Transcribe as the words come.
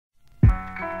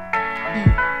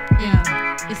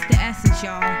Yeah, it's the essence,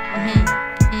 y'all.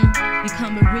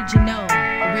 Become original.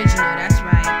 Original, that's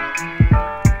right.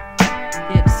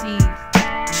 Gypcees.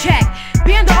 Check.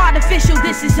 Being the artificial,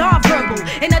 this is all verbal.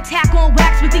 An attack on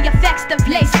wax with the effects of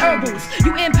lace herbals.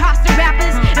 You imposter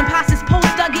rappers, imposters pose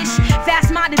thuggish.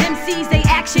 Fast-minded MCs, they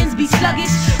actions be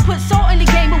sluggish. Put salt in the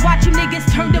game and watch you niggas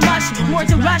turn to mush. More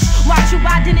to rush, watch your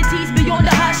identities beyond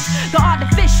the hush. The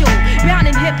artificial, bound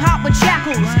in hip-hop with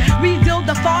shackles. Revealed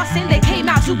the false and they came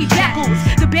out to be jackals.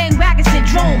 The bandwagon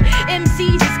syndrome,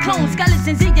 MCs is clones.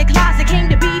 Skeletons in your closet came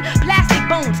to be plastic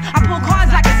bones. I pull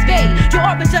cards like a spade, your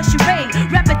orbit's a charade.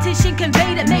 Repetition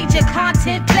conveyed a major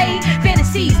content played.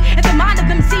 Fantasies in the mind of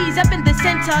MCs up in the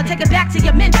center. Take it back to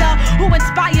your mentor who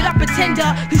inspired a pretender.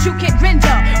 Cause you can't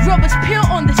render, real is pure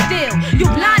on the steel. You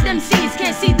blind MCs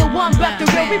can't see the one but the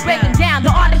real. We breaking down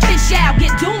the artificial,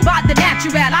 get doomed by the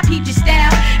natural. I peeped your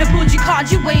style and pulled your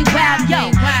cards, you ain't wild.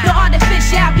 Yo, the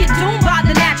artificial, get doomed by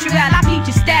the natural. I peeped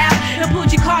your style and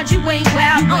pulled your cards, you ain't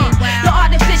wild. The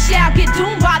artificial, get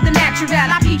doomed by the natural.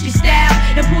 I peeped your style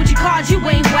and pulled your cards, you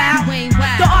ain't wild.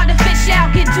 The artificial,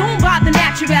 get doomed by the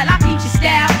natural. I peeped your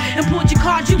style and pulled your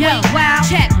cards, you ain't wild.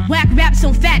 Check, whack raps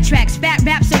on fat tracks, fat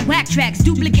raps on whack tracks.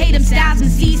 Duplicate them styles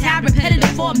and C's have repetitive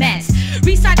formats.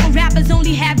 Recycle rappers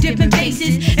only have different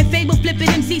faces. And fable flipping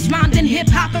MCs rhymed in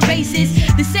hip-hop races.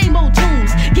 The same old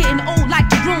tunes, getting old like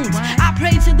the runes. I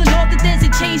pray to the Lord that there's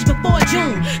a change before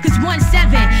June. Cause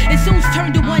 1-7, it soon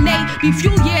turned to 1-8. Be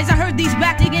few years I heard these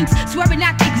rap niggas swearing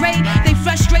at they grade. They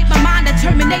frustrate my mind to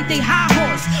terminate they high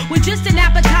horse. With just an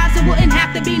appetizer wouldn't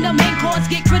have to be no main course.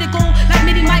 Get critical like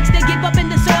mini mics that give up in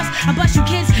the source. I bust you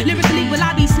kids lyrically while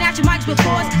I be snatching mics with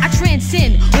force. I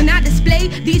transcend when I display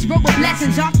these verbal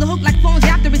blessings. Off the hook like phones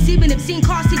after receiving obscene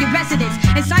calls to your residence.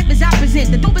 And ciphers I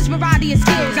present the dopest variety of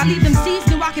skills. I leave MCs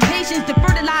new occupations to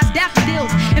fertilize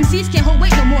daffodils. MCs can't hold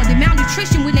weight no more, they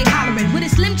malnutrition when they hollering. With a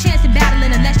slim chance of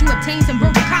battling unless you obtain some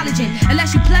verbal collagen.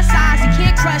 Unless you plus size, you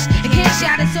can't crush, it can't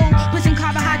shatter. So put some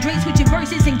carbohydrates with your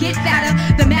verses and get fatter.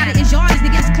 The matter is yours,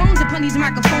 niggas clones upon these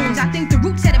microphones. I think the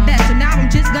roots said it best, so now I'm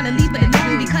just gonna leave it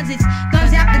alone. Because it's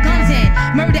guns after guns and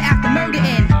murder after murder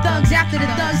and thugs after the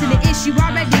thugs. And the issue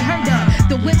already heard of.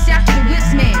 The whips after the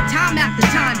whips, man, time after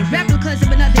time. The replicas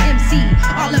of another MC,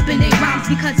 all up in their rhymes.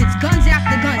 Because it's guns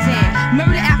after guns and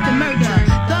murder after murder.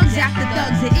 Thugs after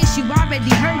thugs, the issue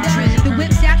already heard of. The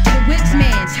whips after the whips,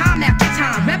 man, time after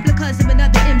time. Replicas of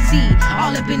another MC,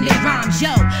 all up in their rhymes.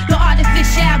 Yo, the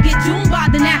artificial, get doomed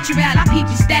by the natural. I peeped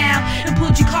your style and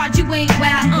pulled your card, you ain't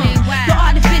wild. The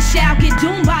artificial, get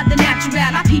doomed by the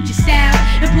natural. I